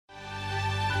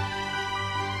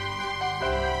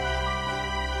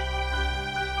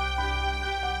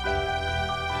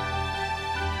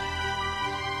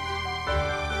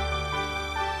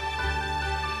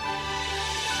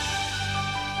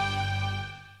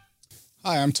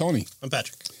Hi, I'm Tony. I'm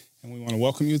Patrick. And we want to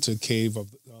welcome you to Cave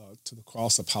of to the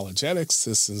Cross Apologetics.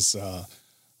 This is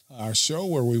our show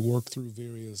where we work through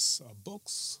various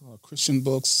books, Christian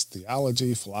books,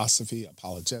 theology, philosophy,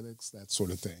 apologetics, that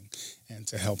sort of thing, and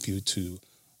to help you to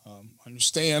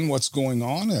understand what's going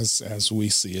on as we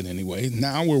see it anyway.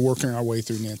 Now we're working our way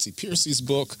through Nancy Pearcey's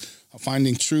book,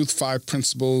 Finding Truth, 5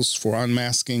 Principles for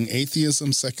Unmasking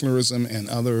Atheism, Secularism, and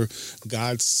Other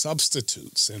God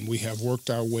Substitutes. And we have worked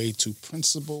our way to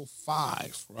Principle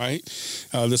 5, right?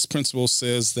 This principle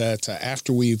says that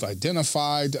after we've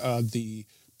identified the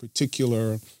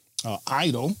particular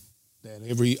idol that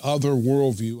every other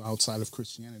worldview outside of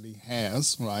Christianity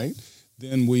has, right,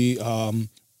 then we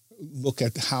look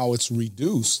at how it's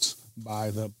reduced by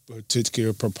the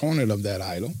particular proponent of that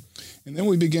idol. And then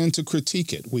we begin to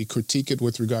critique it. We critique it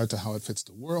with regard to how it fits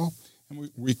the world,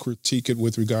 and we critique it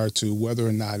with regard to whether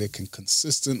or not it can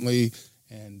consistently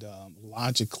and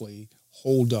logically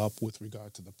hold up with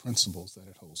regard to the principles that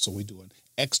it holds. So we do an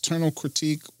external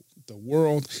critique, the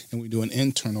world, and we do an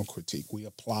internal critique. We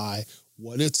apply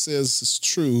what it says is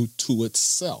true to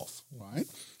itself, right?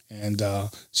 And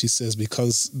she says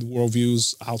because the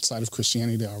worldviews outside of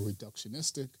Christianity are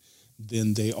reductionistic,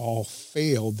 then they all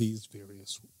fail these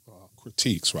various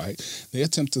critiques, right? They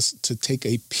attempt to take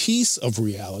a piece of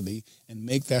reality and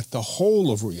make that the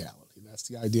whole of reality. That's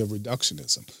the idea of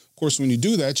reductionism. Of course, when you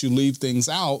do that, you leave things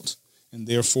out, and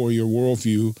therefore your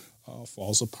worldview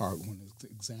falls apart when it's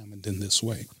examined in this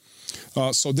way.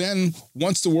 So then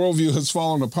once the worldview has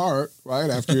fallen apart, right,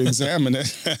 after you examine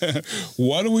it,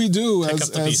 what do we do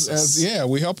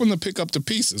we help them to pick up the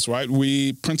pieces, right?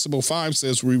 Principle 5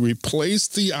 says we replace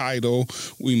the idol,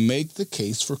 we make the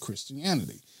case for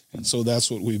Christianity. And so that's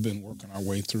what we've been working our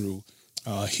way through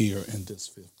here in this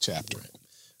 5th chapter.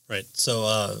 Right. So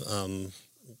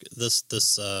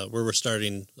this where we're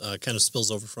starting kind of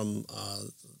spills over from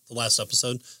the last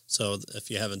episode. So if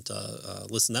you haven't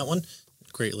listened to that one,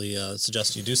 greatly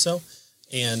suggest you do so.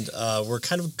 And we're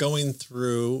kind of going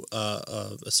through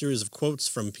a series of quotes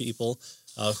from people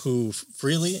who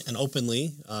freely and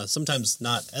openly, sometimes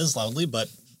not as loudly, but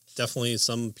definitely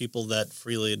some people that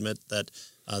freely admit that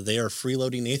they are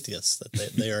freeloading atheists,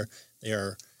 that they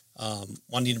are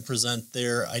wanting to present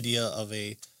their idea of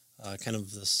a kind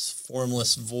of this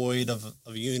formless void of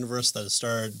a universe that has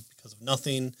started because of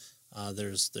nothing.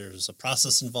 There's a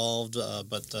process involved,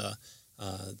 but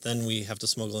then we have to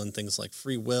smuggle in things like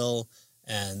free will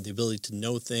and the ability to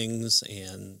know things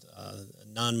and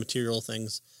non-material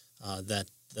things that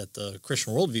the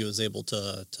Christian worldview is able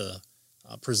to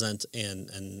present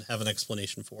and have an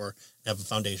explanation for, have a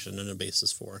foundation and a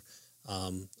basis for.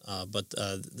 But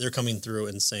they're coming through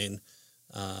and saying,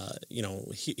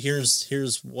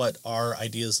 here's what our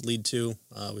ideas lead to,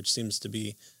 which seems to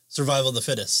be survival of the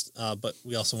fittest, but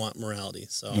we also want morality.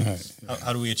 So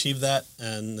how do we achieve that?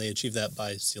 And they achieve that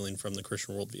by stealing from the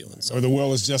Christian worldview. And so, or the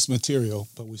world is just material,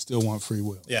 but we still want free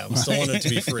will. Yeah, we still want it to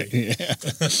be free.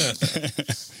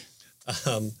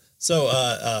 So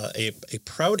a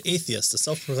proud atheist, a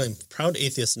self-proclaimed proud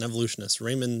atheist and evolutionist,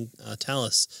 Raymond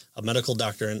Tallis, a medical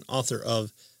doctor and author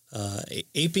of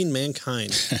Aping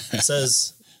Mankind,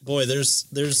 says, boy,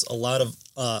 there's a lot of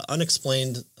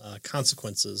unexplained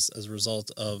consequences as a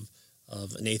result of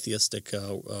an atheistic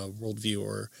worldview,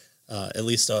 or at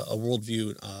least a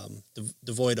worldview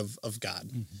devoid of God.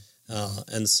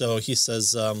 Mm-hmm. And so he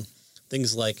says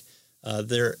things like,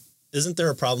 isn't there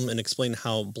a problem in explaining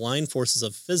how blind forces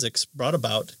of physics brought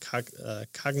about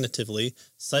cognitively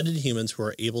sighted humans who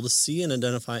are able to see and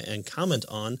identify and comment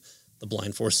on the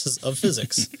blind forces of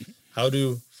physics? How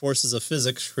do forces of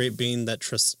physics create being that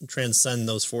transcend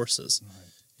those forces? Right.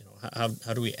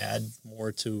 How do we add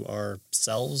more to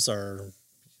ourselves, our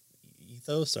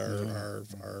ethos, our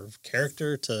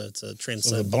character to transcend?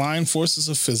 So the blind forces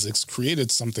of physics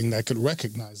created something that could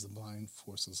recognize the blind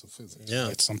forces of physics. Yeah.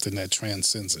 Right? Something that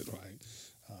transcends it, right?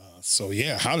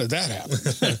 How did that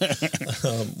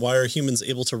happen? Why are humans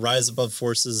able to rise above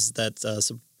forces that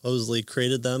supposedly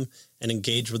created them and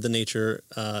engage with the nature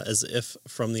as if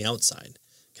from the outside?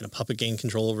 Can a puppet gain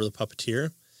control over the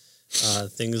puppeteer?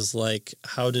 Things like,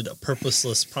 how did a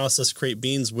purposeless process create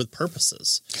beings with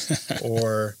purposes?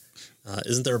 Or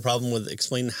isn't there a problem with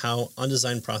explaining how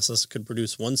undesigned process could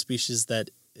produce one species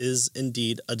that is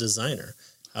indeed a designer?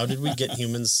 How did we get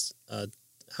humans?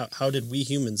 How did we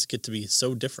humans get to be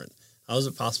so different? How is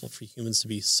it possible for humans to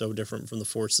be so different from the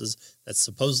forces that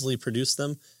supposedly produce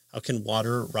them? How can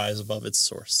water rise above its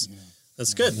source? Yeah.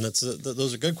 That's good, and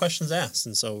those are good questions asked.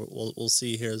 And so we'll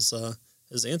see his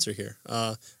answer here.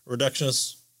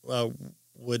 Reductionists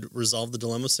would resolve the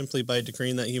dilemma simply by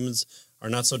decreeing that humans are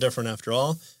not so different after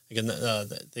all, Again,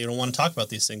 they don't want to talk about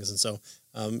these things, and so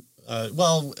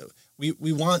well,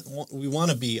 we want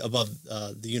to be above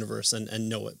the universe and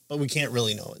know it, but we can't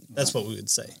really know it. That's what we would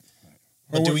say.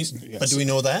 But do we? Yes. But do we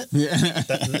know that? Yeah.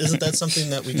 Isn't that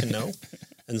something that we can know?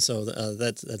 And so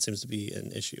that seems to be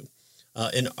an issue.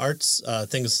 In arts,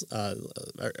 Tallis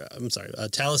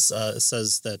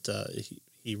says that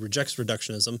he rejects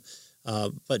reductionism,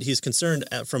 but he's concerned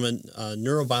from a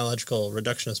neurobiological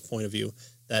reductionist point of view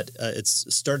that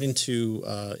it's starting to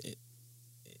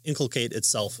inculcate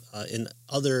itself in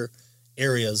other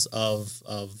areas of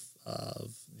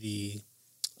the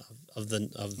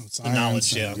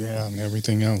knowledge, and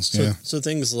everything else. So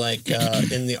things like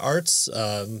in the arts,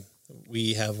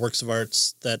 we have works of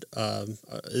arts that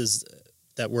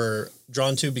we're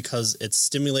drawn to because it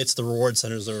stimulates the reward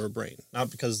centers of our brain,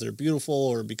 not because they're beautiful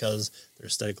or because they're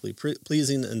aesthetically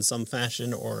pleasing in some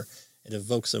fashion or it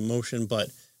evokes emotion, but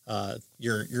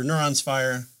your neurons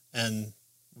fire, and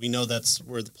we know that's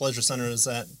where the pleasure center is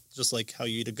at. Just like how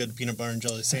you eat a good peanut butter and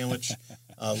jelly sandwich,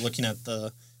 looking at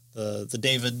the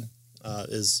David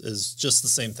is just the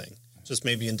same thing, just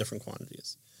maybe in different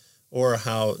quantities. Or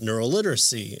how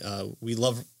neuroliteracy, we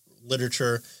love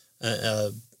literature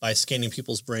by scanning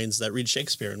people's brains that read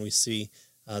Shakespeare, and we see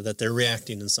that they're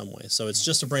reacting in some way. So it's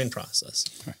just a brain process.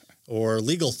 Or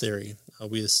legal theory,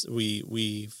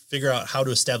 we figure out how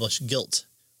to establish guilt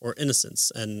or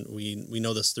innocence, and we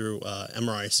know this through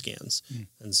MRI scans.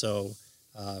 And so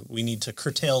we need to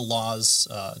curtail laws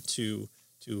to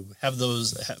have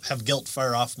have guilt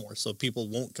fire off more, so people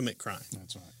won't commit crime.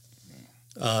 That's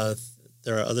right.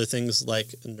 There are other things like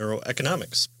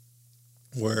neuroeconomics,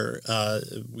 where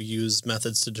we use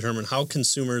methods to determine how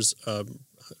consumers'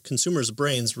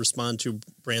 brains respond to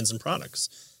brands and products.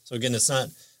 So again, it's not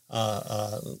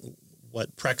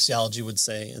what praxeology would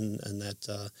say, and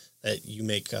that you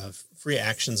make free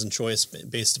actions and choice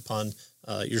based upon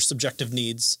your subjective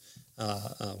needs,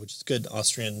 which is good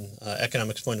Austrian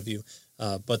economics point of view,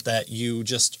 but that you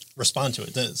just respond to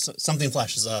it. Something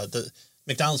flashes.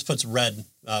 McDonald's puts red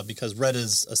because red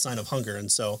is a sign of hunger,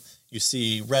 and so you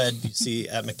see red, you see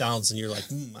at McDonald's, and you're like,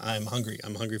 I'm hungry.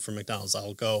 I'm hungry for McDonald's.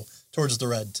 I'll go towards the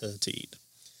red to eat.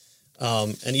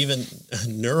 And even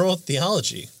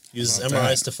neurotheology uses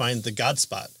MRIs to find the God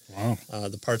spot,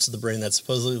 the parts of the brain that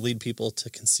supposedly lead people to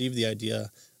conceive the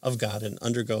idea of God and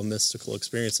undergo mystical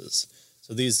experiences.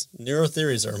 So these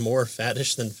neurotheories are more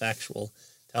faddish than factual,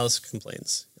 Tallis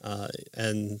complains.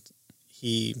 And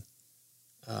he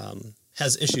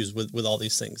has issues with all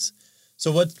these things.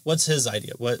 So what's his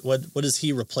idea? What is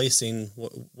he replacing?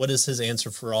 What is his answer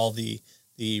for all the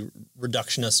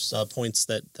reductionist points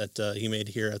that he made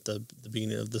here at the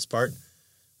beginning of this part?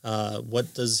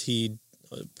 What does he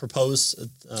propose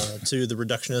to the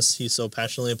reductionists he so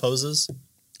passionately opposes?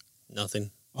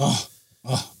 Nothing.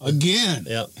 Again.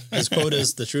 Yeah. His quote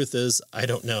is, "The truth is, I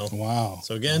don't know." Wow.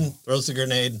 So again, throws the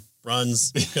grenade,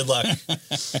 runs. Good luck.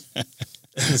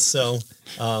 And so,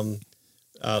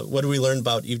 what do we learn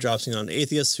about eavesdropping on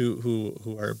atheists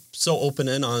who are so open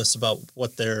and honest about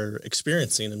what they're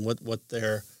experiencing and what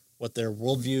their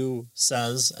worldview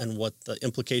says and what the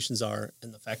implications are,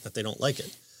 and the fact that they don't like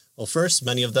it? Well, first,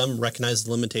 many of them recognize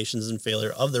the limitations and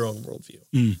failure of their own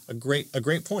worldview. A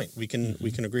great point. We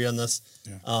can agree on this.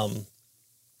 Yeah.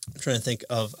 I'm trying to think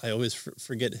of. I always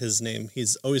forget his name.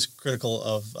 He's always critical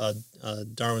of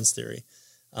Darwin's theory,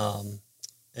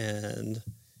 and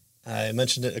I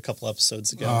mentioned it a couple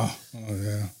episodes ago. Oh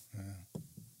yeah.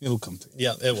 It'll come to you.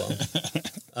 Yeah, it will.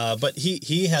 But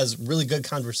he has really good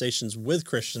conversations with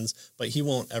Christians, but he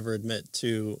won't ever admit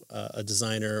to a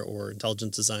designer or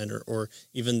intelligent designer or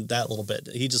even that little bit.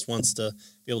 He just wants to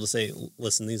be able to say,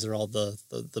 listen, these are all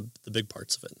the big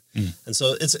parts of it. And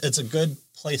so it's a good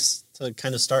place to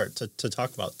kind of start to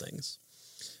talk about things.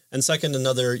 And second,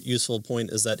 another useful point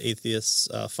is that atheists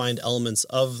find elements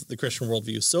of the Christian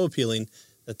worldview so appealing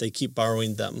that they keep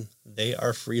borrowing them. They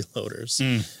are freeloaders.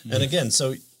 And again,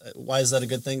 so why is that a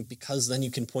good thing? Because then you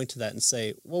can point to that and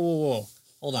say, whoa,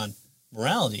 hold on.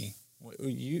 Morality,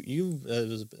 you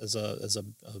as a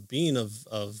being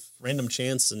of random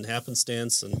chance and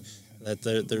happenstance, and that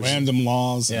there's random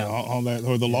laws and all that,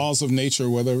 or the laws of nature,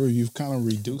 whatever, you've kind of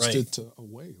reduced it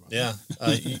away. Right? Yeah.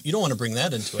 You don't want to bring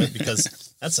that into it,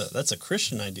 because that's a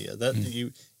Christian idea that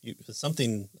you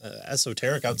something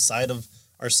esoteric outside of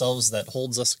ourselves that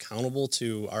holds us accountable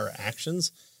to our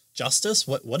actions. Justice?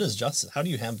 What is justice? How do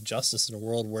you have justice in a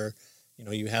world where,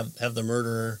 you have the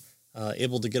murderer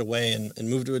able to get away and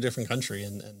move to a different country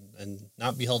and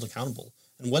not be held accountable?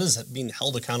 And what does being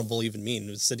held accountable even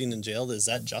mean? Sitting in jail, is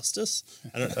that justice?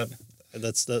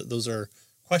 Those are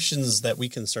questions that we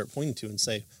can start pointing to and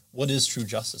say, what is true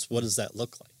justice? What does that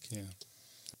look like? Yeah.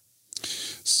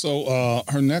 So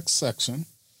her next section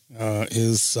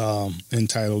is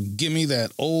entitled "Gimme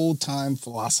That Old Time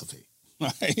Philosophy."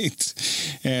 Right.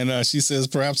 And she says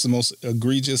perhaps the most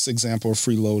egregious example of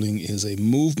freeloading is a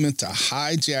movement to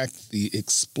hijack the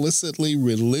explicitly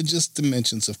religious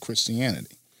dimensions of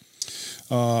Christianity.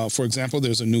 For example,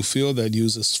 there's a new field that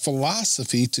uses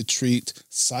philosophy to treat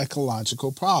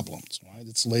psychological problems. Right.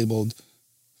 It's labeled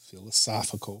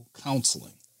philosophical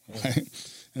counseling. Right.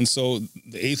 And so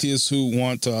the atheists who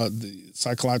want the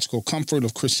psychological comfort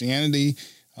of Christianity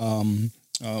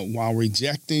while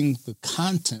rejecting the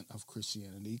content of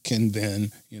Christianity can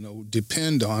then,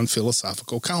 depend on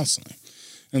philosophical counseling.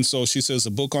 And so she says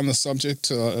a book on the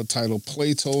subject titled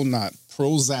Plato, Not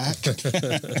Prozac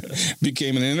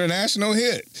became an international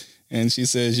hit. And she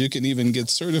says you can even get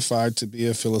certified to be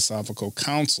a philosophical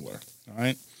counselor. All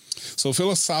right. So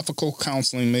philosophical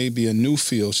counseling may be a new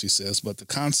field, she says, but the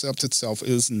concept itself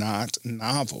is not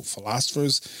novel.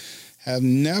 Philosophers have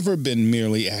never been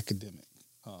merely academic.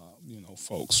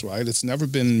 Folks, right? It's never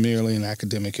been merely an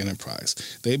academic enterprise.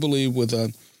 They believe with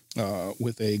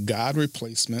a God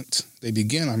replacement. They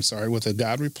begin, with a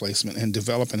God replacement and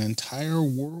develop an entire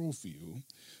worldview,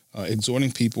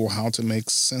 exhorting people how to make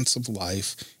sense of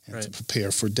life and to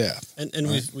prepare for death. And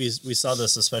right? we saw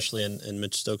this especially in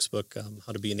Mitch Stokes' book,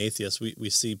 How to Be an Atheist. We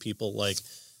see people like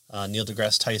Neil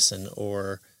deGrasse Tyson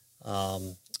or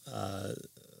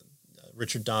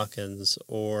Richard Dawkins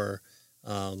or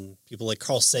people like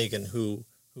Carl Sagan who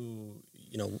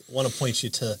want to point you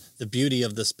to the beauty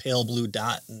of this pale blue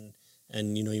dot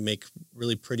and you make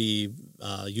really pretty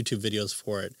YouTube videos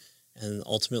for it, and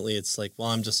ultimately it's like, well,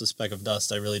 I'm just a speck of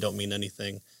dust. I really don't mean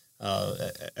anything.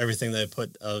 Everything that I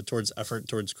put towards effort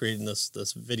towards creating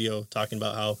this video talking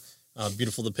about how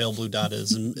beautiful the pale blue dot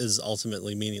is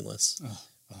ultimately meaningless.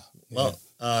 Well,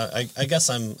 I guess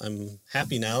I'm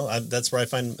happy now. That's where I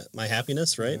find my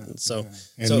happiness, right? Yeah, and so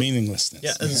meaninglessness.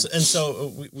 Yeah, and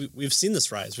so we've seen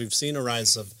this rise. We've seen a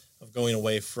rise of going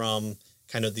away from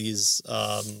kind of these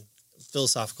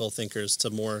philosophical thinkers to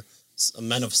more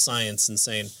men of science and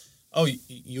saying, "Oh,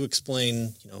 you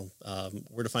explain,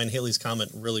 where to find Halley's Comet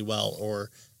really well,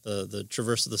 or the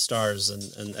traverse of the stars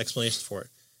and explanations for it.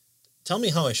 Tell me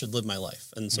how I should live my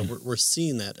life." And so we're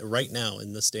seeing that right now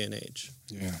in this day and age.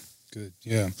 Yeah. Good.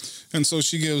 Yeah. And so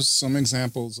she gives some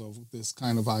examples of this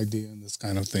kind of idea and this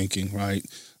kind of thinking, right?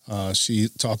 She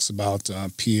talks about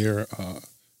Pierre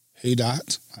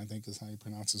Hadot, I think is how you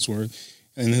pronounce his word.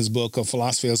 In his book,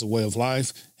 Philosophy as a Way of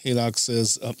Life, Hadot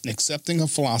says, accepting a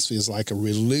philosophy is like a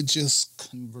religious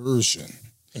conversion.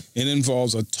 It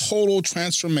involves a total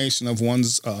transformation of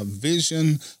one's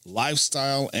vision,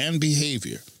 lifestyle, and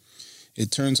behavior.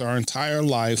 It turns our entire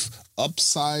life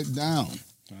upside down,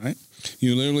 right?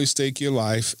 You literally stake your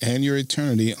life and your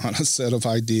eternity on a set of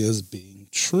ideas being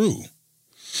true.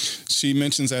 She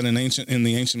mentions that in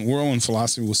the ancient world, when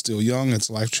philosophy was still young, its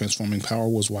life-transforming power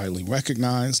was widely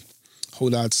recognized.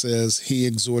 Hadot says he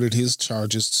exhorted his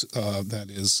charges,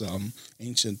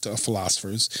 ancient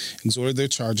philosophers, exhorted their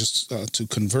charges to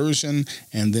conversion,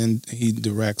 and then he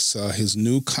directs his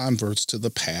new converts to the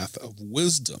path of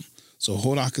wisdom. So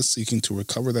Hadot is seeking to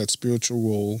recover that spiritual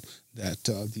role that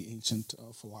the ancient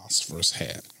philosophers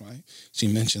had, right? She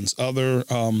mentions other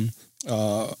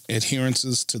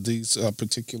adherences to these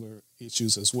particular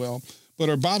issues as well. But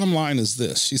her bottom line is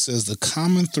this. She says the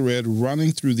common thread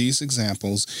running through these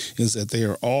examples is that they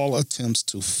are all attempts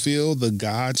to fill the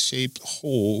God-shaped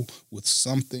hole with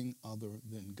something other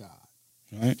than God,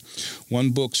 right?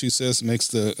 One book, she says, makes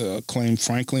the claim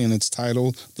frankly in its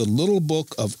title, The Little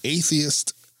Book of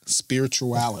Atheist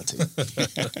Spirituality.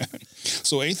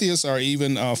 So atheists are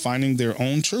even finding their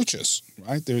own churches,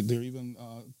 right? They're even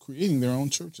creating their own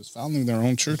churches, founding their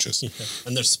own churches,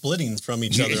 and they're splitting from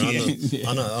each other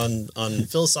on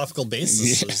philosophical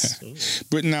basis. Yeah.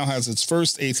 Britain now has its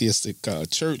first atheistic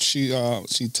church.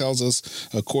 She tells us,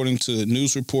 according to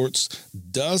news reports,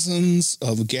 dozens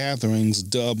of gatherings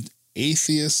dubbed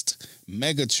atheist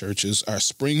megachurches are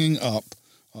springing up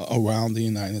around the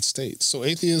United States. So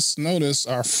atheists, notice,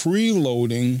 are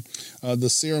freeloading the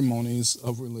ceremonies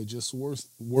of religious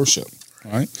worship,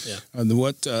 right? Yeah.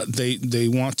 They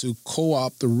want to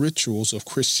co-opt the rituals of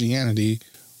Christianity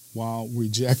while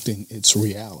rejecting its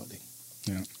reality.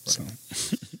 Yeah. Right. So.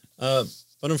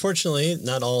 But unfortunately,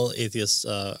 not all atheists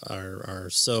are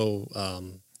so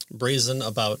brazen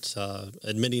about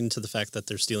admitting to the fact that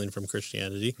they're stealing from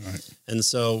Christianity. Right. And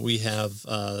so we have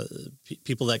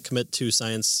people that commit to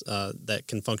science that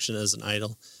can function as an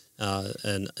idol,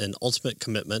 and an ultimate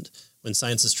commitment. When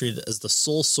science is treated as the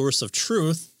sole source of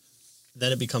truth,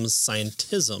 then it becomes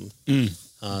scientism.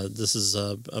 This is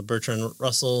Bertrand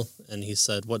Russell, and he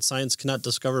said, "What science cannot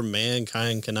discover,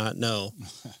 mankind cannot know."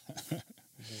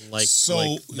 Like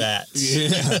that.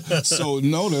 Yeah. So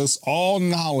notice all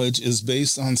knowledge is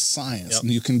based on science. Yep.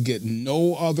 And you can get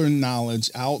no other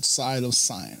knowledge outside of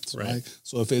science, right?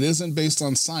 So if it isn't based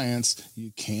on science,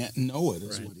 you can't know it,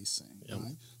 is what he's saying,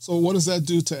 right? So what does that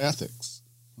do to ethics,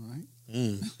 right?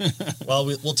 Well,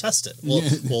 we'll test it.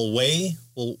 We'll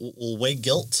weigh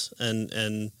guilt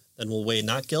and then we'll weigh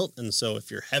not guilt. And so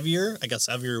if you're heavier, I guess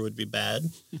heavier would be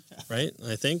bad, right?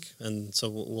 I think. And so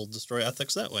we'll destroy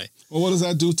ethics that way. Well, what does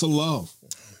that do to love?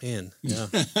 Man, yeah.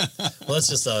 Well, that's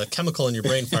just a chemical in your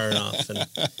brain firing off. And,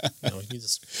 you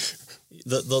just...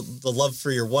 The love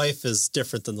for your wife is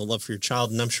different than the love for your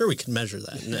child. And I'm sure we can measure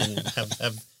that and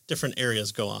have different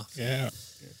areas go off. Yeah.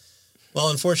 Well,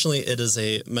 unfortunately, it is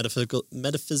a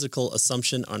metaphysical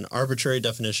assumption, an arbitrary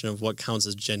definition of what counts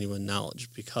as genuine knowledge,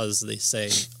 because they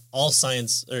say all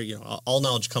science, or all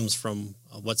knowledge comes from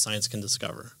what science can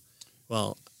discover.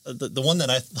 Well, the one that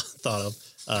I thought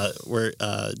of, where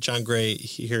John Gray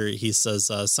here, he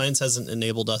says, science hasn't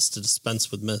enabled us to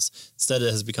dispense with myths. Instead,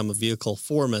 it has become a vehicle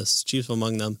for myths, chief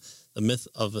among them the myth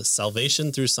of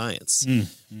salvation through science.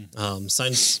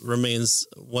 Science remains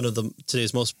one of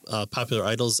today's most popular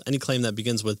idols. Any claim that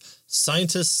begins with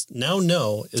 "scientists now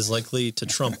know" is likely to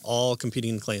trump all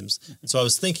competing claims. And so I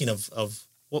was thinking of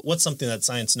what's something that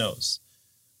science knows.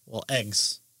 Well,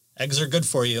 eggs. Eggs are good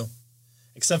for you,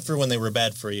 except for when they were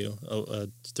bad for you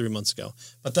 3 months ago.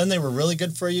 But then they were really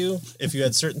good for you if you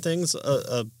had certain things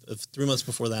 3 months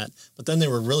before that. But then they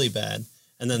were really bad.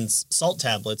 And then salt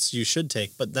tablets you should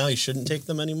take, but now you shouldn't take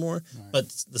them anymore. Right. But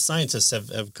the scientists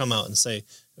have come out and say,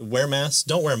 wear masks,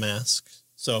 don't wear masks.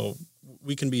 So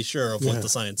we can be sure of what the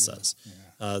science says.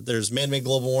 Yeah. There's man-made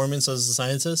global warming, says the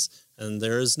scientist, and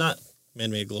there is not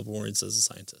man-made global warming, says the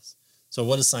scientist. So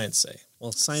what does science say?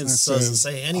 Well, science doesn't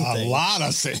say anything. A lot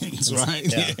of things, right?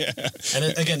 Yeah.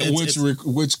 And again,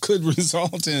 which could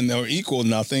result in or equal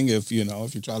nothing if you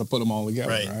try to put them all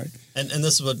together, right? And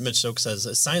this is what Mitch Stokes says: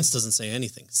 science doesn't say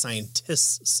anything.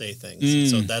 Scientists say things.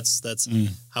 So that's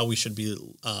how we should be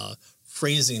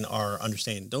phrasing our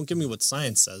understanding. Don't give me what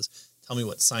science says. Tell me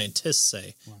what scientists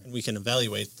say, and we can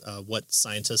evaluate what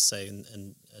scientists say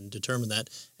and determine that.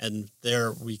 And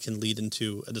there we can lead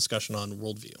into a discussion on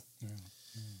worldview. Yeah.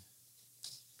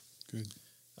 Good.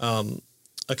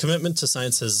 A commitment to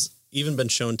science has even been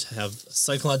shown to have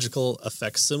psychological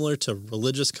effects similar to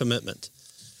religious commitment.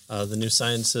 The New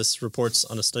Scientist reports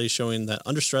on a study showing that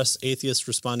under stress, atheists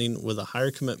responding with a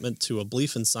higher commitment to a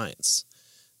belief in science.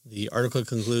 The article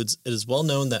concludes, it is well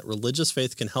known that religious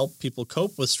faith can help people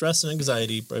cope with stress and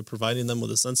anxiety by providing them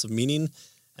with a sense of meaning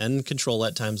and control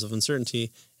at times of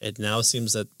uncertainty. It now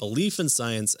seems that belief in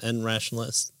science and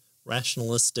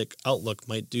rationalistic outlook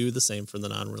might do the same for the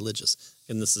non-religious.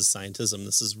 And this is scientism.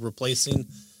 This is replacing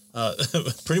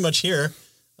pretty much here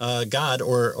God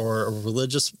or a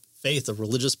religious faith, a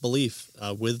religious belief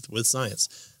with science.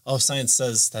 Oh, science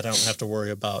says that I don't have to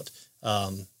worry about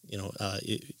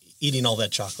eating all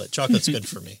that chocolate. Chocolate's good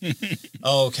for me.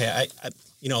 Oh, okay. I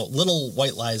little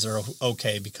white lies are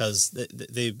okay because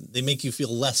they make you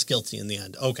feel less guilty in the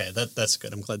end. Okay, that's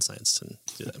good. I'm glad science didn't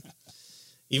do that.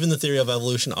 Even the theory of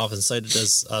evolution, often cited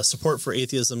as support for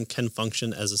atheism, can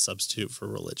function as a substitute for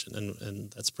religion,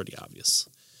 and that's pretty obvious.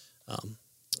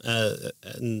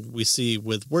 And we see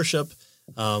with worship,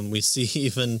 we see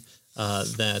even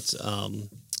that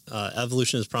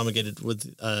evolution is promulgated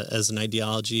with as an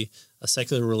ideology, a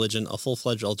secular religion, a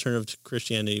full-fledged alternative to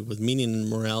Christianity with meaning and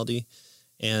morality.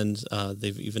 And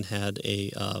they've even had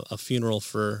a funeral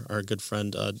for our good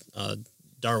friend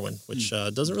Darwin, which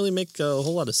doesn't really make a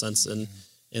whole lot of sense in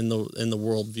the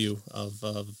worldview of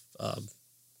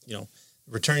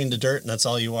returning to dirt and that's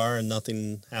all you are and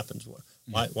nothing happens.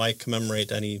 Why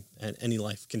commemorate any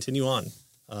life? Continue on,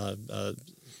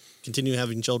 continue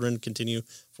having children, continue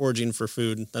foraging for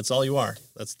food. That's all you are.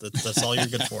 That's all you're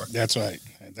good for. That's right.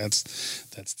 That's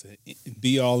the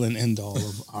be all and end all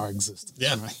of our existence.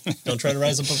 Yeah. Right? Don't try to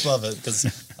rise up above it because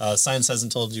science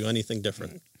hasn't told you anything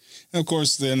different. And of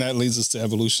course, then that leads us to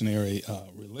evolutionary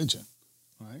religion,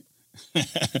 right?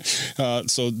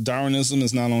 So Darwinism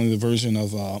is not only the version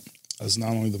of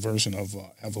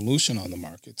evolution on the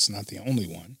market. It's not the only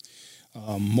one.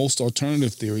 Most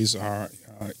alternative theories are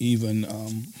even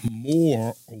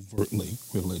more overtly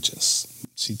religious.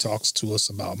 She talks to us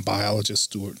about biologist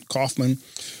Stuart Kaufman,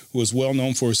 who is well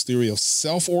known for his theory of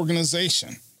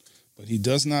self-organization, but he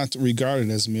does not regard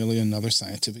it as merely another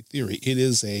scientific theory. It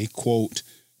is a, quote,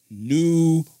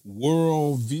 new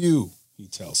worldview, he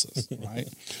tells us, right?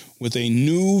 With a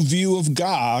new view of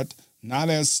God, not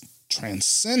as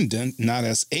transcendent, not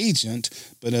as agent,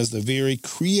 but as the very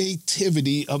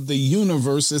creativity of the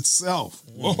universe itself.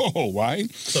 Whoa,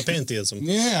 right? So pantheism.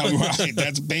 Yeah, right.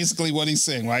 That's basically what he's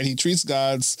saying, right? He treats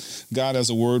God as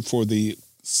a word for the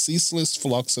ceaseless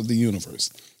flux of the universe.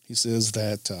 He says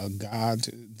that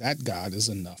God is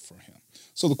enough for him.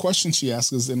 So the question she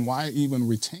asks is, then why even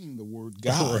retain the word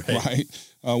God, right?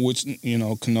 Which,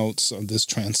 connotes this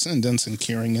transcendence and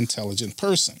caring, intelligent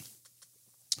person.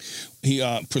 He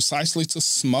precisely to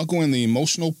smuggle in the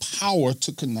emotional power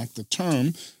to connect the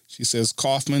term. She says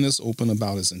Kaufman is open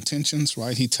about his intentions,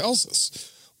 right? He tells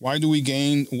us, what do we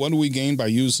gain by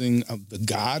using the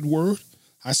God word?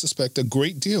 I suspect a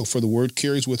great deal, for the word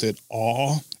carries with it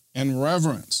awe and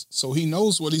reverence. So he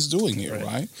knows what he's doing here,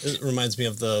 right? It reminds me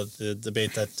of the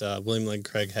debate that William Lane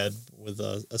Craig had with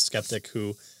a skeptic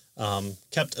who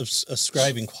kept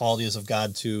ascribing qualities of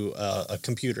God to a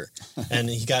computer. And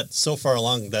he got so far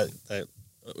along that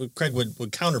Craig would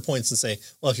counterpoints and say,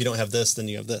 well, if you don't have this, then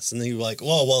you have this. And then you were like,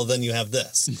 well, then you have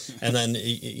this. And then,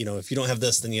 if you don't have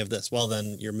this, then you have this. Well,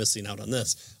 then you're missing out on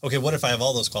this. Okay, what if I have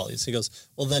all those qualities? He goes,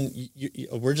 well, then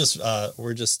we're just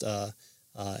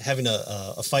having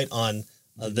a fight on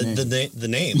the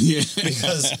name,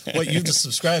 because what you just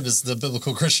subscribed is the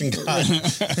biblical Christian God. And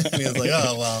he was like,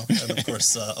 oh, well, and of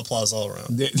course, applause all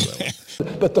around. So.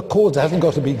 But the cause hasn't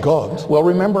got to be God. Well,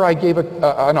 remember I gave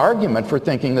an argument for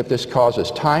thinking that this cause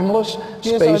is timeless,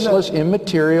 spaceless,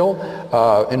 immaterial,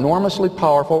 enormously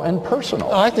powerful, and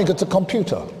personal. I think it's a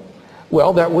computer.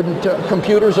 Well, that wouldn't,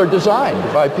 computers are designed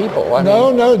by people.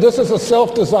 No, this is a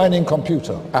self-designing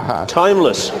computer.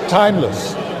 Timeless.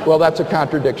 Timeless. Well, that's a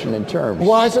contradiction in terms.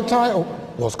 Why is it timeless?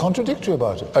 What's contradictory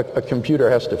about it? A computer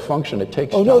has to function. It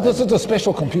takes time. No, this is a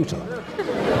special computer.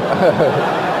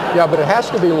 Yeah, but it has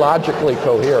to be logically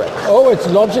coherent. Oh, it's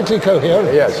logically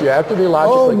coherent? Yes, you have to be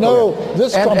logically coherent. Oh, no,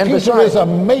 this computer is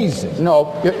amazing.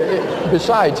 No,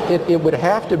 besides, it would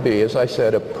have to be, as I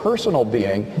said, a personal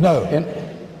being. No.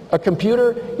 A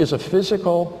computer is a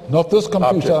physical Not this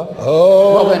computer. object.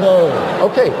 Oh, well, then, no.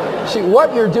 Okay, see,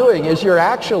 what you're doing is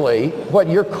what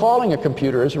you're calling a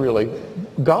computer is really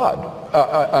God.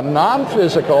 A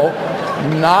non-physical,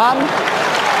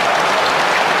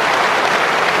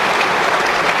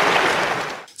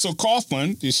 So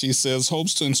Kaufman, she says,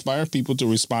 hopes to inspire people to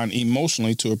respond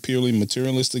emotionally to a purely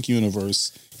materialistic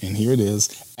universe, and here it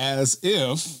is, as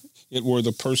if it were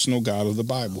the personal God of the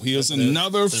Bible. He is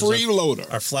another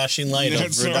freeloader. Our flashing light of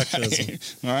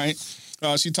reductionism. Right.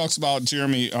 All right. She talks about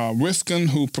Jeremy Rifkin,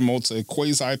 who promotes a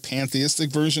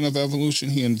quasi-pantheistic version of evolution.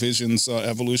 He envisions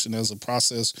evolution as a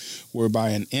process whereby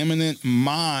an immanent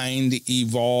mind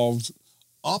evolved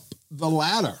up the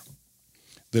ladder,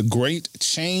 the great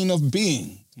chain of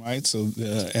being. Right, so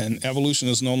and evolution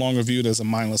is no longer viewed as a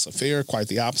mindless affair. Quite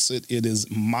the opposite. It is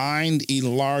mind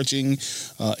enlarging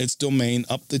its domain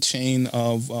up the chain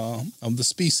of the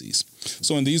species.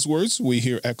 So in these words, we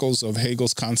hear echoes of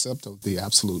Hegel's concept of the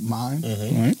absolute mind,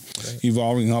 right?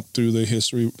 Evolving up through the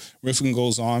history. Rifkin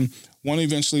goes on. One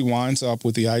eventually winds up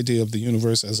with the idea of the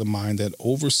universe as a mind that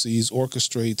oversees,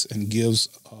 orchestrates, and gives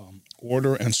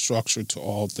order and structure to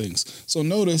all things. So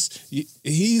notice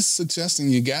he's suggesting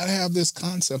you got to have this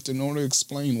concept in order to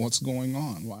explain what's going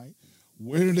on, right?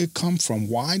 Where did it come from?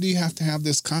 Why do you have to have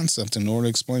this concept in order to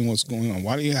explain what's going on?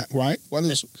 Why do you right? What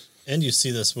is? And you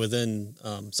see this within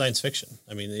science fiction.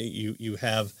 I mean, you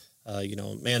have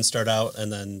man start out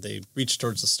and then they reach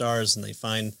towards the stars and they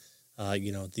find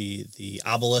the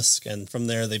obelisk, and from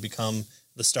there they become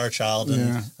the star child,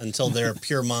 and until they're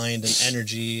pure mind and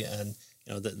energy and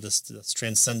this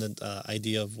transcendent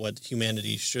idea of what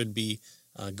humanity should be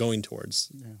going towards.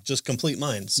 Just complete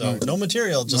mind. So no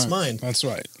material, just mind. That's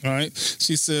right. All right.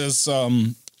 She says,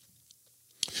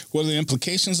 what are the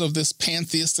implications of this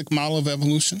pantheistic model of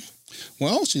evolution?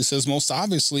 Well, she says, most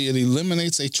obviously it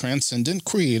eliminates a transcendent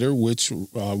creator, which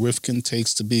Rifkin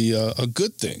takes to be a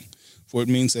good thing. For it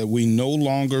means that we no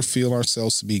longer feel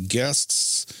ourselves to be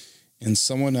guests in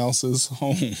someone else's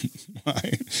home,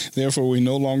 right? Therefore, we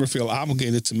no longer feel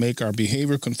obligated to make our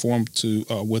behavior conform to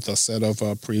with a set of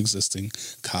pre-existing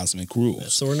cosmic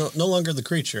rules. So we're no longer the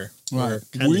creature. Right.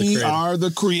 We are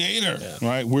the creator,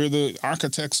 right? We're the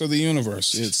architects of the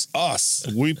universe. It's us.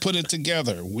 We put it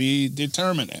together. We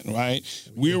determine it, right?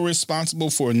 We're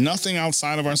responsible for nothing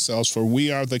outside of ourselves, for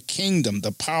we are the kingdom,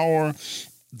 the power,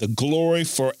 the glory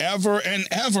forever and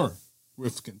ever,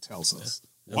 Rifkin tells us.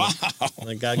 Wow. And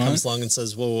then God comes along and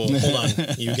says, whoa, hold on.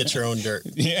 You get your own dirt.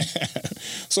 Yeah.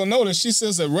 So notice she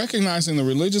says that recognizing the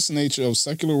religious nature of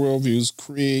secular worldviews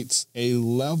creates a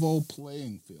level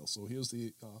playing field. So here's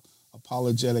the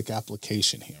apologetic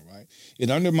application here, right? It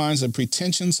undermines the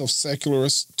pretensions of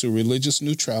secularists to religious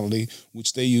neutrality,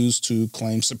 which they use to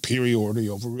claim superiority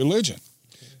over religion.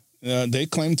 They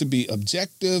claim to be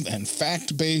objective and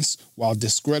fact-based while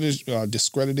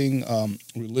discrediting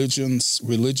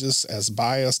religious as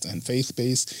biased and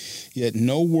faith-based. Yet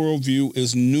no worldview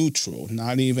is neutral,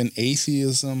 not even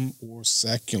atheism or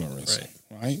secularism,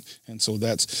 right? And so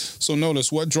so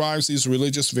notice what drives these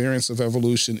religious variants of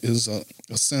evolution is a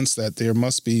sense that there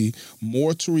must be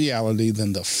more to reality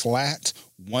than the flat,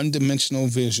 one-dimensional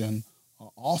vision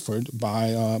offered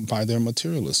by their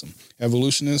materialism.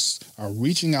 Evolutionists are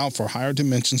reaching out for higher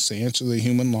dimensions to answer the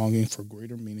human longing for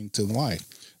greater meaning to life.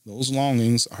 Those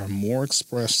longings are more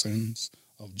expressions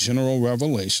of general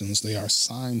revelations. They are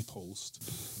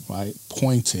signposts, right,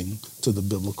 pointing to the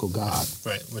biblical God.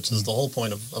 Right, which is the whole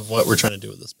point of what we're trying to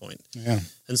do at this point. Yeah.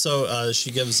 And so she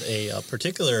gives a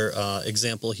particular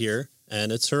example here,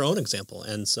 and it's her own example.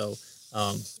 And so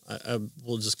I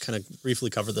will just kind of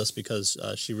briefly cover this because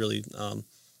she really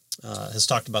has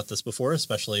talked about this before,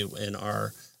 especially in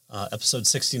our episode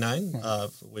 69,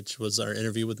 which was our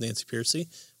interview with Nancy Pearcey,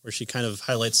 where she kind of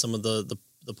highlights some of the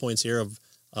points here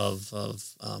of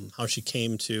how she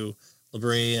came to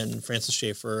L'Abri and Francis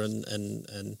Schaeffer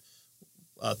and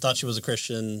thought she was a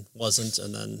Christian, wasn't,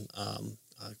 and then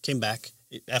came back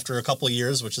after a couple of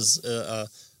years, which is a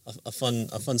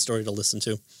fun story to listen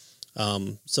to.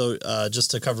 So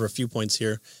just to cover a few points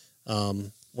here,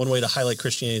 one way to highlight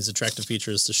Christianity's attractive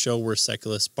feature is to show where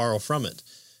secularists borrow from it.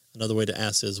 Another way to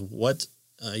ask is what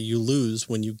you lose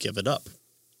when you give it up.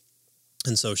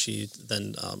 And so she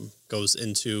then goes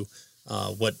into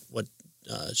what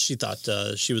she thought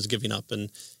she was giving up,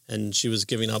 and she was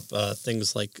giving up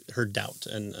things like her doubt,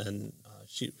 and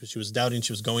she was doubting.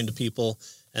 She was going to people,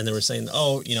 and they were saying,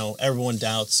 "Oh, everyone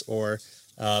doubts," or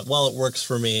 "Well, it works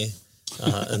for me."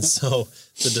 And so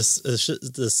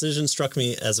the decision struck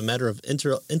me as a matter of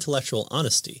intellectual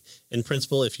honesty. In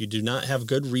principle, if you do not have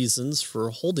good reasons for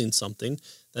holding something,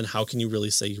 then how can you really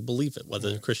say you believe it,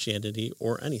 whether Christianity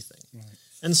or anything? Right.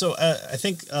 And so I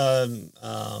think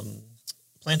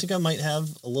Plantinga might have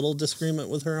a little disagreement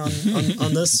with her on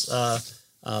this,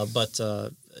 but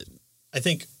I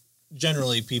think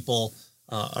generally people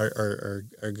are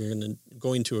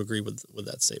going to agree with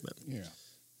that statement. Yeah.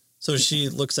 So she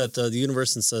looks at the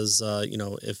universe and says,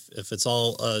 if it's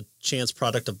all a chance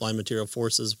product of blind material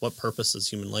forces, what purpose does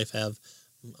human life have?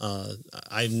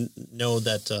 I know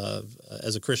that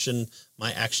as a Christian,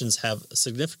 my actions have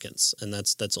significance, and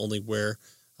that's only where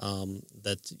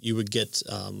that you would get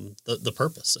the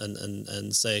purpose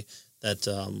and say that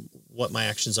what my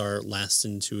actions are lasts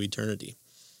into eternity.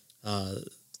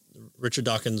 Richard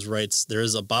Dawkins writes, there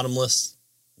is at bottom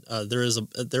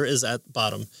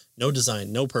no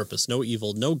design, no purpose, no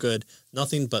evil, no good,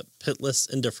 nothing but pitiless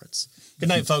indifference. Good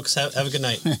night, folks. Have a good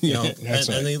night. And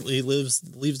he leaves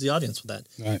the audience with that.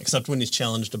 Right. Except when he's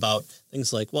challenged about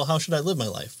things like, well, how should I live my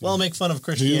life? Well, make fun of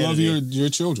Christianity. Do you love your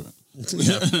children?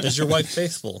 Is your wife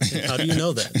faithful? How do you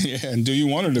know that? Yeah, and do you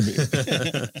want her to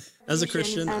be? As a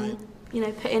Christian,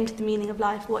 put into the meaning of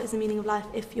life. What is the meaning of life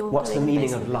if you're? What's the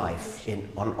meaning of life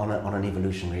on an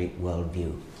evolutionary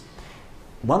worldview?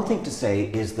 One thing to say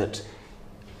is that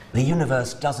the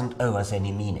universe doesn't owe us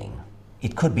any meaning.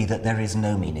 It could be that there is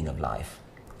no meaning of life,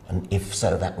 and if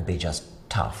so, that would be just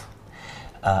tough.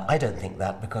 I don't think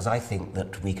that, because I think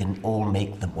that we can all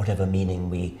make whatever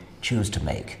meaning we choose to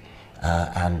make,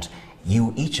 and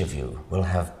each of you will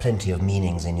have plenty of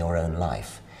meanings in your own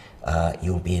life.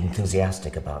 You'll be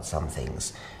enthusiastic about some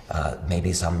things,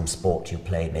 maybe some sport you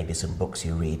play, maybe some books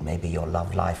you read, maybe your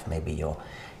love life, maybe your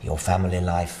family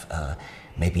life.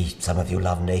 Maybe some of you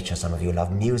love nature, some of you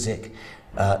love music.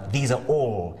 These are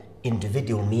all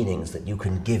individual meanings that you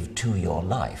can give to your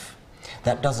life.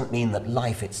 That doesn't mean that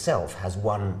life itself has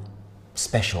one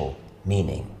special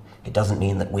meaning. It doesn't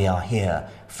mean that we are here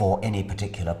for any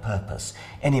particular purpose,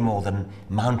 any more than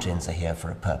mountains are here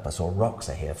for a purpose or rocks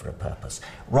are here for a purpose.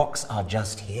 Rocks are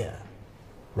just here.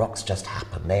 Rocks just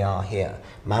happen, they are here.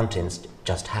 Mountains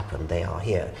just happen, they are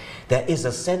here. There is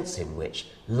a sense in which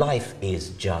life is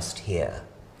just here.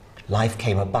 Life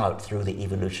came about through the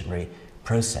evolutionary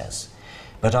process.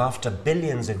 But after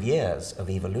billions of years of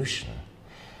evolution,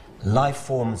 life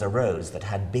forms arose that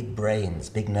had big brains,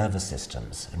 big nervous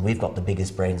systems, and we've got the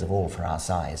biggest brains of all for our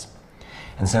size.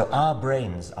 And so our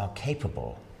brains are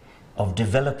capable of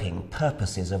developing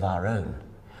purposes of our own.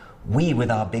 We, with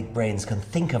our big brains, can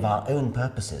think of our own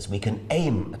purposes. We can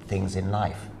aim at things in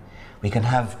life. We can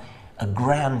have a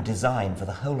grand design for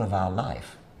the whole of our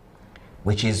life,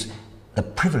 which is the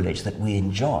privilege that we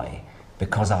enjoy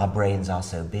because our brains are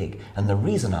so big. And the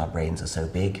reason our brains are so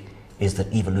big is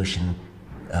that evolution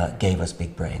gave us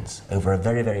big brains. Over a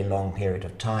very, very long period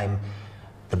of time,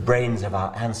 the brains of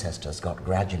our ancestors got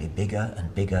gradually bigger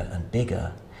and bigger and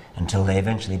bigger until they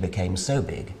eventually became so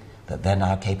big that they're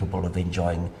now capable of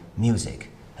enjoying music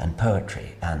and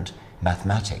poetry and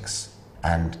mathematics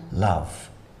and love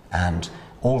and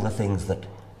all the things that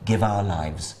give our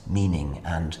lives meaning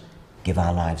and give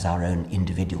our lives our own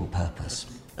individual purpose.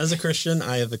 As a Christian,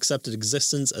 I have accepted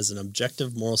existence as an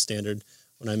objective moral standard.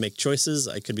 When I make choices,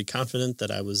 I could be confident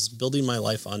that I was building my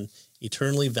life on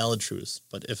eternally valid truths.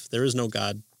 But if there is no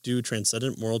God, do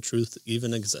transcendent moral truth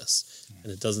even exists?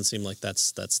 And it doesn't seem like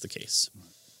that's the case.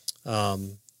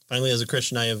 Finally, as a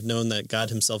Christian, I have known that God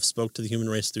himself spoke to the human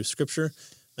race through Scripture.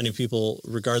 Many people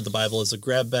regard the Bible as a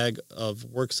grab bag of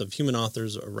works of human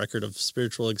authors, a record of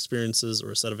spiritual experiences,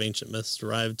 or a set of ancient myths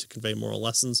derived to convey moral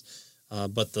lessons.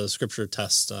 But the Scripture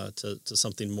tests to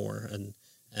something more, and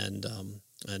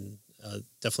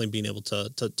definitely being able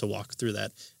to walk through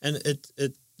that. And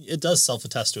it does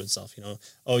self-attest to itself.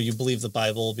 Oh, you believe the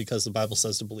Bible because the Bible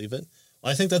says to believe it.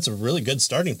 Well, I think that's a really good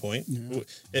starting point. Yeah.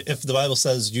 If the Bible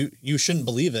says you shouldn't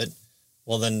believe it,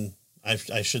 well then I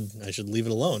should leave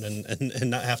it alone and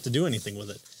not have to do anything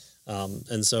with it.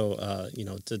 And so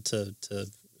to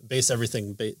base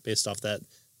everything based off that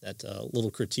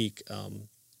little critique.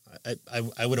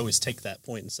 I would always take that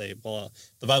point and say, well,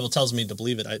 the Bible tells me to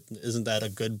believe it. Isn't that a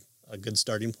good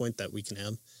starting point that we can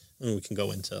have? And we can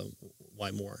go into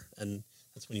why more. And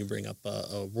that's when you bring up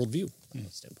a worldview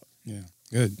standpoint. Yeah,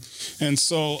 good. And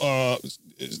so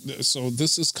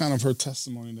this is kind of her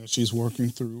testimony that she's working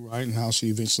through, right? And how she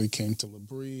eventually came to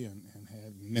L'Abri and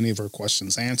had many of her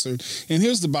questions answered. And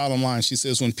here's the bottom line. She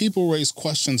says, when people raise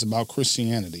questions about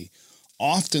Christianity,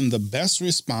 often the best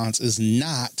response is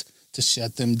not to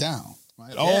shut them down,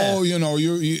 right? Yeah. Oh,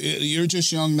 you're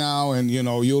just young now, and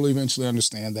you'll eventually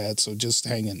understand that, so just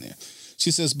hang in there. She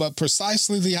says, but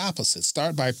precisely the opposite.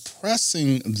 Start by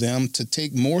pressing them to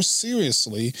take more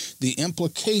seriously the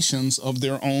implications of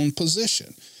their own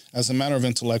position. As a matter of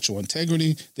intellectual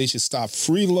integrity, they should stop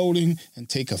freeloading and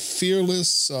take a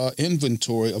fearless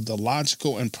inventory of the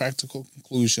logical and practical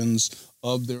conclusions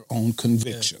of their own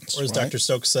convictions. Yeah. Or as Dr.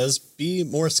 Stokes says, be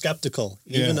more skeptical,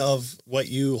 even of what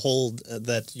you hold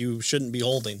that you shouldn't be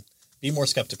holding. Be more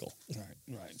skeptical.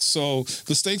 Right. So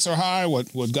the stakes are high.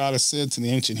 What God has said to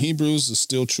the ancient Hebrews is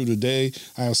still true today.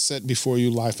 I have set before you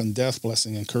life and death,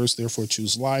 blessing and curse. Therefore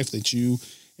choose life that you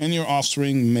and your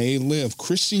offspring may live.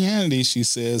 Christianity, she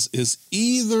says, is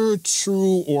either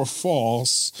true or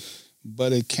false,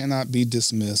 but it cannot be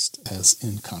dismissed as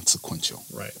inconsequential.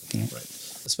 Right.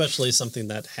 Especially something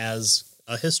that has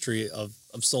a history of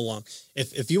so long.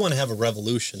 If you want to have a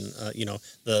revolution,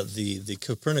 the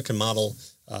Copernican model,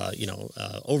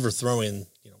 overthrowing,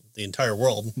 the entire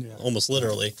world, almost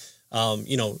literally,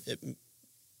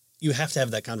 you have to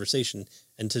have that conversation,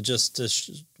 and to just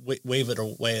wave it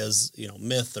away as,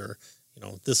 myth, or,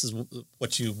 this is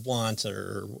what you want,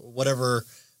 or whatever,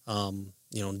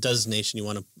 designation you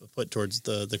want to put towards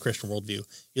the Christian worldview,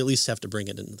 you at least have to bring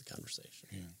it into the conversation.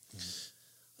 Yeah.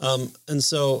 And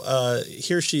so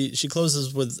here she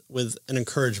closes with an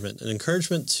encouragement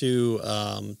to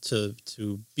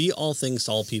be all things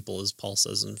to all people, as Paul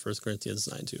says in 1 Corinthians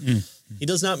 9:2. Mm-hmm. He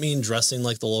does not mean dressing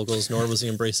like the locals, nor was he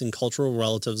embracing cultural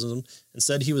relativism.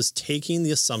 Instead, he was taking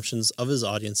the assumptions of his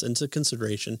audience into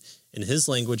consideration in his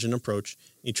language and approach.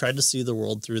 He tried to see the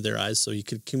world through their eyes so he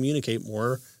could communicate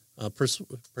more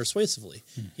persuasively.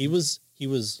 Mm-hmm. He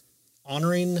was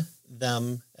honoring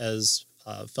them as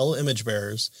fellow image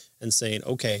bearers and saying,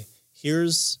 okay,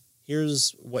 here's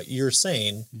what you're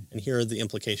saying, and here are the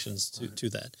implications to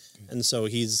that. And so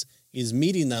he's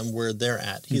meeting them where they're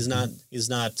at. He's not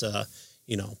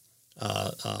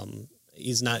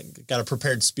got a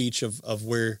prepared speech of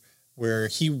where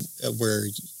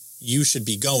you should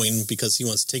be going, because he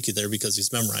wants to take you there because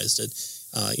he's memorized it.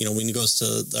 When he goes to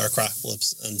the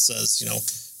Acropolis and says,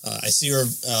 I see your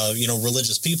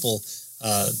religious people.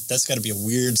 That's got to be a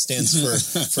weird stance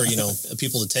for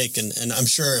people to take, and I'm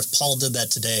sure if Paul did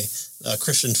that today,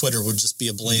 Christian Twitter would just be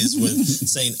ablaze with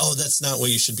saying, "Oh, that's not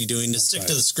what you should be doing. Just stick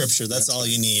to the Scripture. That's all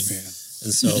you need." Yeah.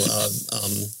 And so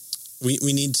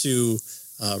we need to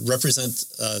represent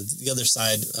the other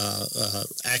side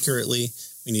accurately.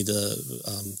 We need to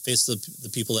face the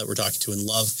people that we're talking to in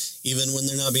love, even when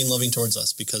they're not being loving towards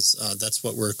us, because that's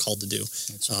what we're called to do.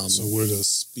 That's right. So we're to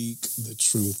speak the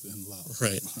truth in love.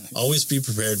 Right. Always be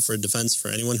prepared for a defense for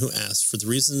anyone who asks, for the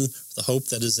reason, for the hope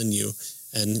that is in you,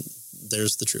 and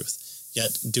there's the truth.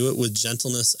 yet do it with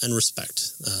gentleness and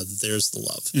respect. There's the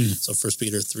love. So 1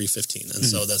 Peter 3:15. And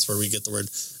so that's where we get the word,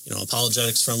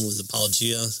 apologetics from, with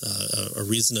apologia, a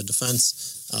reason of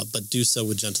defense, but do so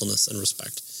with gentleness and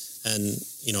respect. And,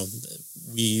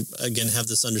 we, again, have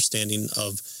this understanding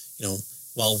of,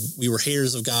 while we were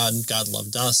haters of God, God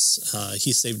loved us.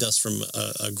 He saved us from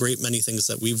a great many things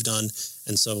that we've done.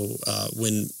 And so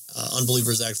when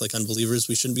unbelievers act like unbelievers,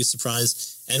 we shouldn't be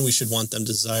surprised, and we should want them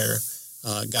to desire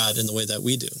God in the way that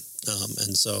we do.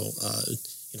 And so,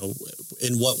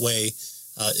 in what way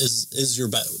is your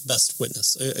best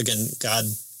witness? Again, God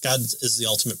is the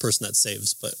ultimate person that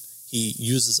saves, but he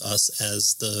uses us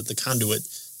as the conduit,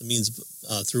 the means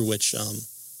through which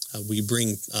we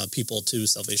bring people to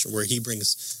salvation, where he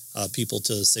brings people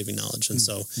to saving knowledge. And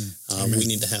so we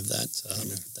need to have that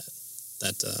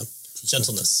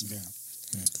gentleness.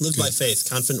 Live by faith,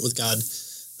 confident with God,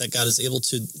 that God is able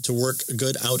to work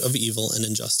good out of evil and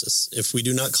injustice. If we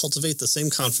do not cultivate the same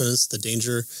confidence, the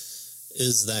danger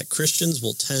is that Christians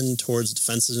will tend towards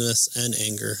defensiveness and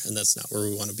anger, and that's not where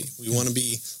we want to be. We want to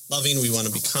be loving, we want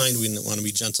to be kind, we want to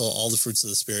be gentle. All the fruits of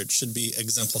the Spirit should be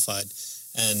exemplified.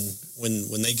 And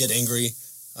when they get angry,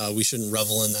 we shouldn't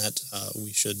revel in that.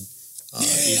 We should...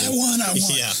 I won.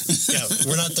 Yeah.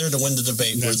 We're not there to win the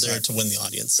debate. We're there to win the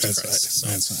audience. That's right.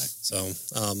 So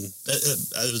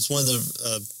it's one of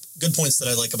the good points that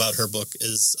I like about her book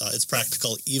is it's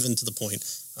practical, even to the point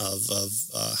of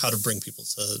how to bring people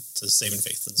to saving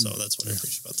faith. And so that's what I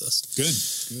appreciate about this. Good.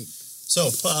 So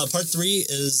part 3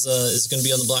 is going to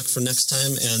be on the block for next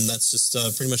time, and that's just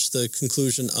pretty much the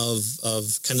conclusion of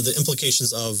kind of the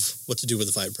implications of what to do with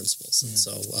the 5 principles. And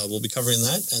so we'll be covering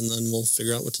that, and then we'll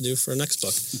figure out what to do for our next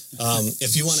book.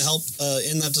 If you want to help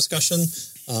in that discussion,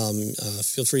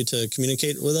 feel free to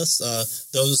communicate with us.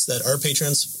 Those that are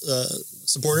Patreon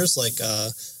supporters, like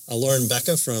Laura and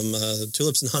Becca from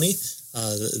Tulips and Honey,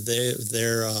 their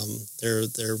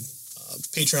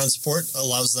Patreon support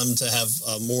allows them to have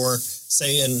more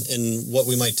say in what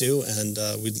we might do, and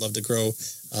we'd love to grow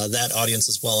that audience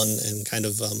as well, and kind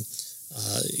of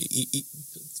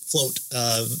float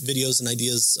videos and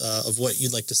ideas of what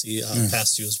you'd like to see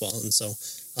past you as well. And so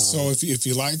if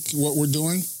you like what we're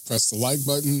doing, press the like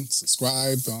button,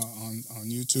 subscribe on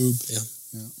YouTube.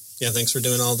 Yeah, thanks for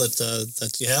doing all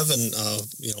that you have, and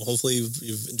hopefully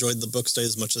you've enjoyed the book study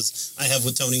as much as I have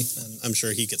with Tony, and I'm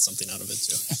sure he gets something out of it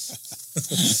too.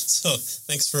 So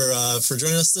thanks for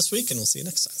joining us this week, and we'll see you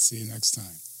next time. See you next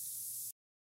time.